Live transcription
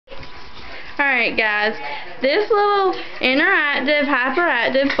Alright guys, this little interactive,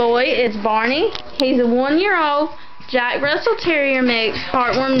 hyperactive boy is Barney. He's a 1-year-old Jack Russell Terrier mix,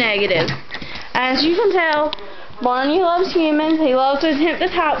 heartworm negative. As you can tell, Barney loves humans. He loves to attempt to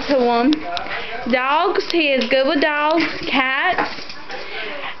talk to them. Dogs, he is good with dogs. Cats,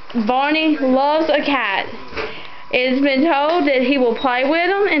 Barney loves a cat. It's been told that he will play with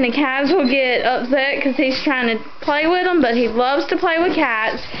them and the cats will get upset because he's trying to play with them, but he loves to play with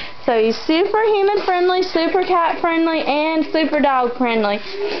cats. So he's super human friendly, super cat friendly, and super dog friendly.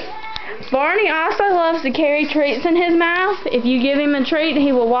 Barney also loves to carry treats in his mouth. If you give him a treat,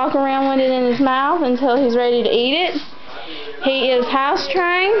 he will walk around with it in his mouth until he's ready to eat it. He is house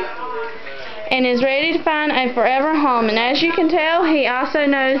trained and is ready to find a forever home. And as you can tell, he also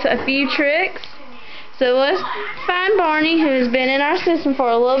knows a few tricks. So let's find Barney, who has been in our system for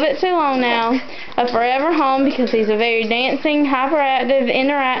a little bit too long now, a forever home, because he's a very dancing, hyperactive,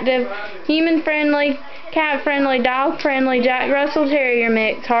 interactive, human-friendly, cat-friendly, dog-friendly Jack Russell Terrier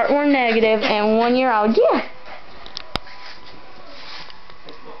mix, heartworm negative, and 1-year-old. Yeah.